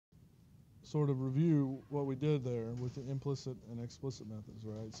sort of review what we did there with the implicit and explicit methods,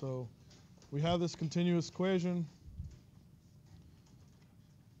 right? So we have this continuous equation.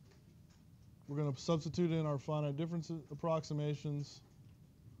 We're going to substitute in our finite difference approximations.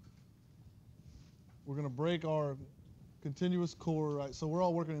 We're going to break our continuous core, right? So we're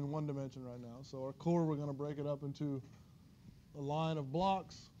all working in one dimension right now. So our core, we're going to break it up into a line of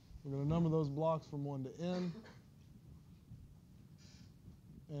blocks. We're going to number those blocks from 1 to n.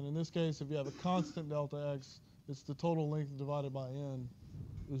 And in this case, if you have a constant delta x, it's the total length divided by n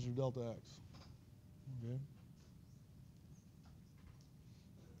is your delta x. Okay.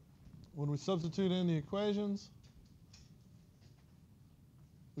 When we substitute in the equations,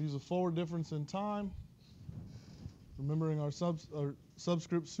 we use a forward difference in time. Remembering our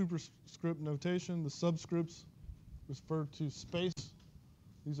subscript superscript notation, the subscripts refer to space.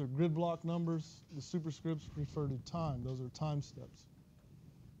 These are grid block numbers. The superscripts refer to time. Those are time steps.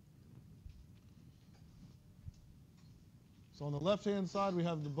 So on the left-hand side, we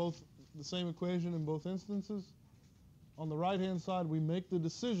have the same equation in both instances. On the right-hand side, we make the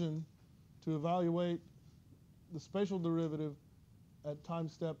decision to evaluate the spatial derivative at time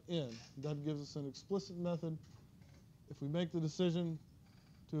step n. That gives us an explicit method. If we make the decision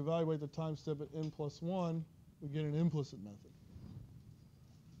to evaluate the time step at n plus 1, we get an implicit method.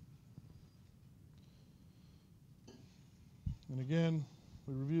 And again,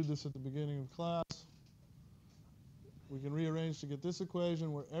 we reviewed this at the beginning of class. We can rearrange to get this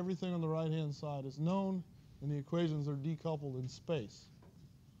equation where everything on the right-hand side is known and the equations are decoupled in space.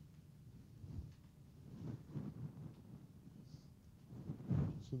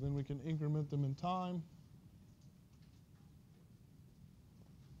 So then we can increment them in time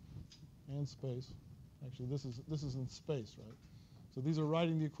and space. Actually, this is in space, right? So these are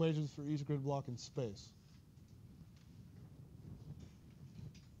writing the equations for each grid block in space.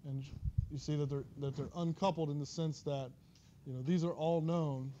 And you see that they're uncoupled in the sense that, you know, these are all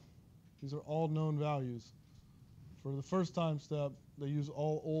known. These are all known values. For the first time step, they use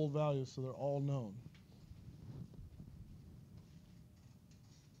all old values, so they're all known.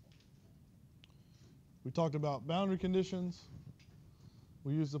 We talked about boundary conditions.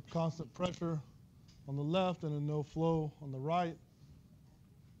 We used a constant pressure on the left and a no flow on the right.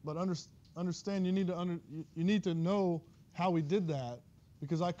 But understand you need to know how we did that,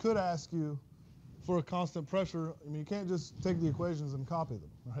 because I could ask you for a constant pressure. I mean, you can't just take the equations and copy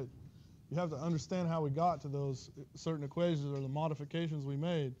them, right? You have to understand how we got to those certain equations or the modifications we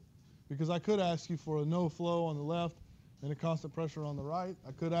made, because I could ask you for a no flow on the left and a constant pressure on the right.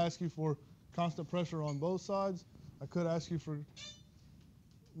 I could ask you for constant pressure on both sides. I could ask you for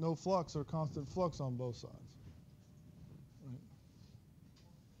no flux or constant flux on both sides. Right?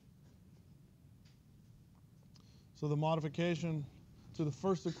 So the modification to the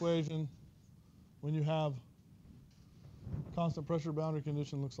first equation, when you have constant pressure boundary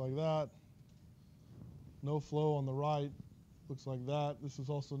condition, looks like that. No flow on the right looks like that. This is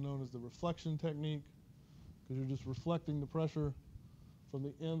also known as the reflection technique, because you're just reflecting the pressure from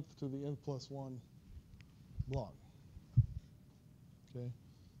the nth to the nth plus 1 block. Okay.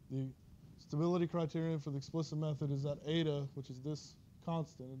 The stability criterion for the explicit method is that eta, which is this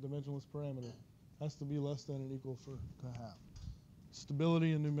constant, a dimensionless parameter, has to be less than and equal to half.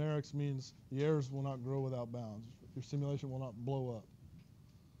 Stability in numerics means the errors will not grow without bounds. Your simulation will not blow up.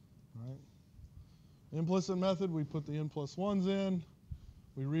 All right. Implicit method, we put the n plus 1s in.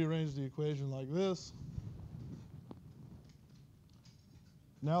 We rearrange the equation like this.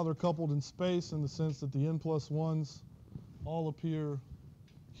 Now they're coupled in space in the sense that the n plus 1s all appear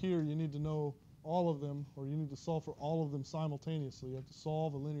here. You need to know all of them, or you need to solve for all of them simultaneously. You have to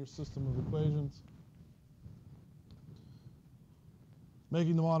solve a linear system of equations.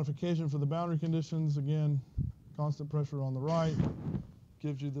 Making the modification for the boundary conditions, again, constant pressure on the right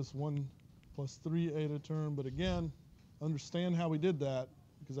gives you this 1 plus 3 eta term. But again, understand how we did that,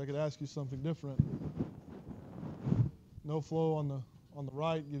 because I could ask you something different. No flow on the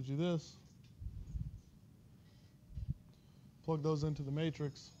right gives you this. Plug those into the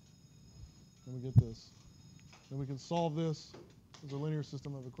matrix, and we get this. Then we can solve this as a linear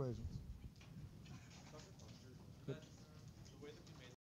system of equations.